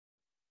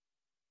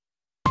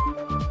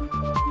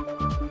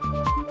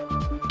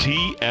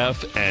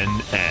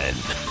TFNN.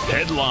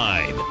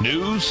 Headline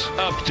News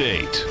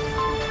Update.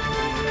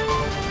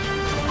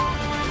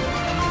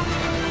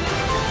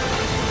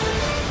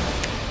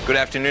 Good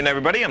afternoon,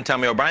 everybody. I'm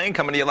Tommy O'Brien,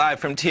 coming to you live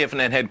from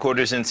TFNN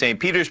headquarters in St.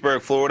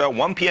 Petersburg, Florida,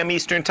 1 p.m.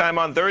 Eastern time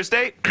on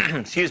Thursday.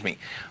 Excuse me.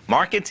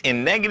 Markets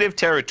in negative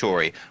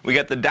territory. We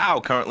got the Dow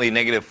currently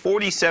negative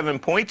 47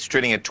 points,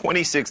 trading at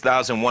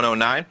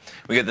 26,109.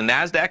 We got the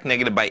NASDAQ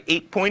negative by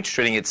 8 points,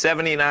 trading at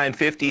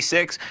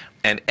 79.56.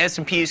 And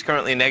S&P is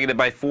currently negative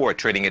by 4,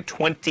 trading at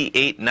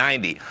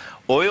 28.90.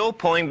 Oil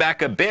pulling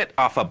back a bit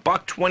off a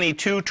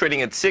 $1.22,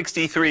 trading at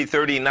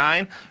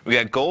 63.39. We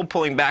got gold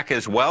pulling back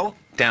as well,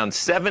 down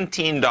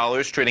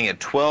 $17, trading at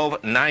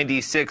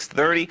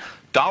 12.9630.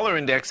 Dollar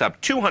index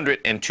up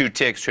 202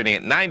 ticks, trading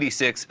at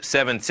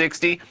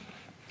 96.760.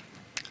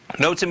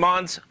 Notes and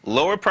bonds,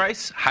 lower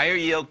price, higher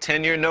yield,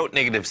 10-year note,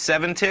 negative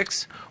 7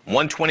 ticks,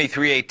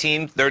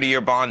 123.18,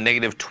 30-year bond,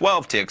 negative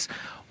 12 ticks,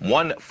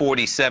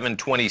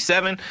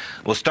 147.27.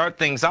 We'll start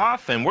things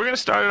off, and we're going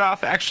to start it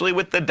off actually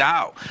with the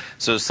Dow.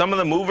 So some of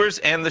the movers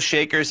and the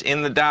shakers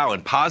in the Dow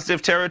in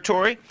positive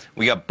territory.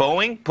 We got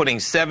Boeing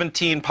putting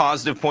 17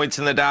 positive points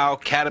in the Dow,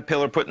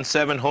 Caterpillar putting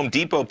 7, Home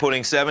Depot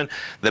putting 7.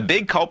 The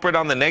big culprit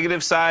on the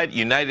negative side,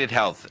 United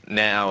Health.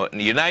 Now,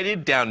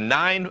 United down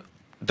 $9,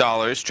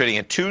 trading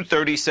at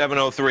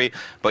 237.03,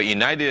 but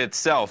United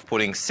itself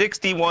putting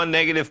 61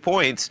 negative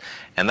points,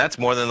 and that's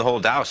more than the whole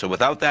Dow. So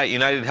without that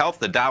United Health,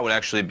 the Dow would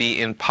actually be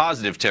in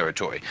positive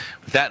territory.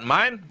 With that in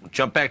mind, we'll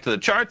jump back to the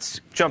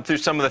charts, jump through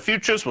some of the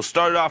futures. We'll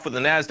start it off with the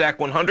NASDAQ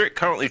 100,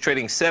 currently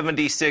trading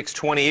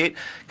 76.28.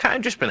 Kind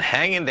of just been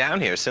hanging down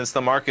here since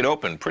the market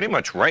opened, pretty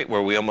much right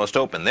where we almost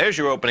opened. There's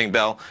your opening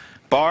bell.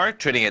 Bar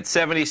trading at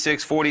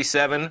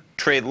 76.47,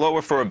 trade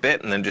lower for a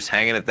bit and then just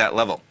hanging at that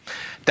level.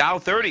 Dow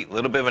 30, a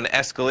little bit of an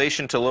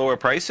escalation to lower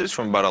prices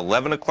from about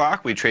 11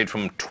 o'clock. We trade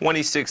from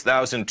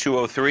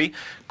 26,203,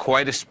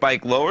 quite a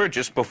spike lower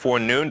just before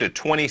noon to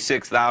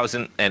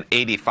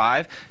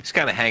 26,085. Just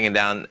kind of hanging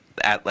down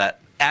at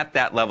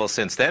that level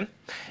since then.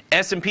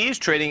 S&P is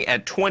trading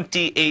at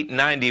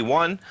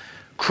 28.91.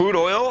 Crude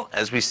oil,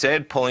 as we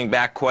said, pulling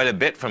back quite a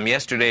bit from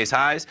yesterday's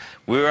highs.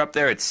 We were up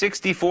there at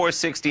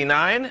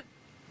 64.69.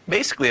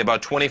 Basically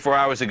about 24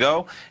 hours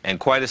ago, and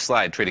quite a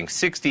slide, trading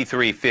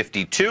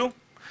 63.52.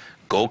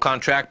 Gold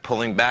contract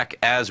pulling back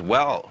as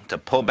well to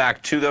pull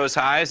back to those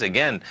highs.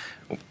 Again,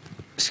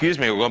 excuse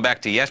me, we're going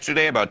back to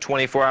yesterday, about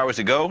 24 hours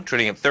ago,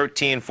 trading at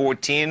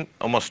 13.14,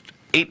 almost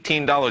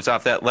 $18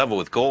 off that level,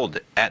 with gold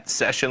at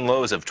session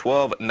lows of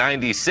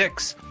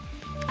 12.96.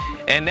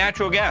 And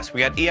natural gas, we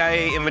got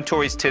EIA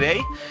inventories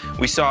today.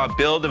 We saw a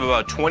build of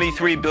about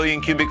 23 billion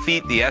cubic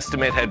feet. The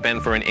estimate had been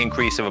for an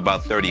increase of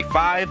about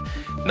 35.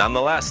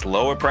 Nonetheless,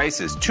 lower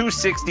prices,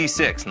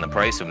 $2.66 in the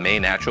price of May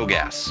natural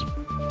gas.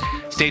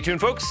 Stay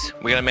tuned, folks.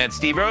 We got a man,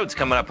 Steve Rhodes,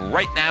 coming up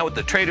right now with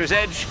the Trader's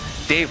Edge.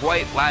 Dave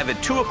White live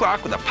at 2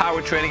 o'clock with a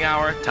power trading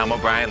hour. Tom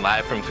O'Brien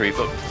live from 3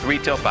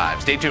 till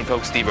 5. Stay tuned,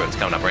 folks. Steve Rhodes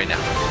coming up right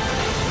now.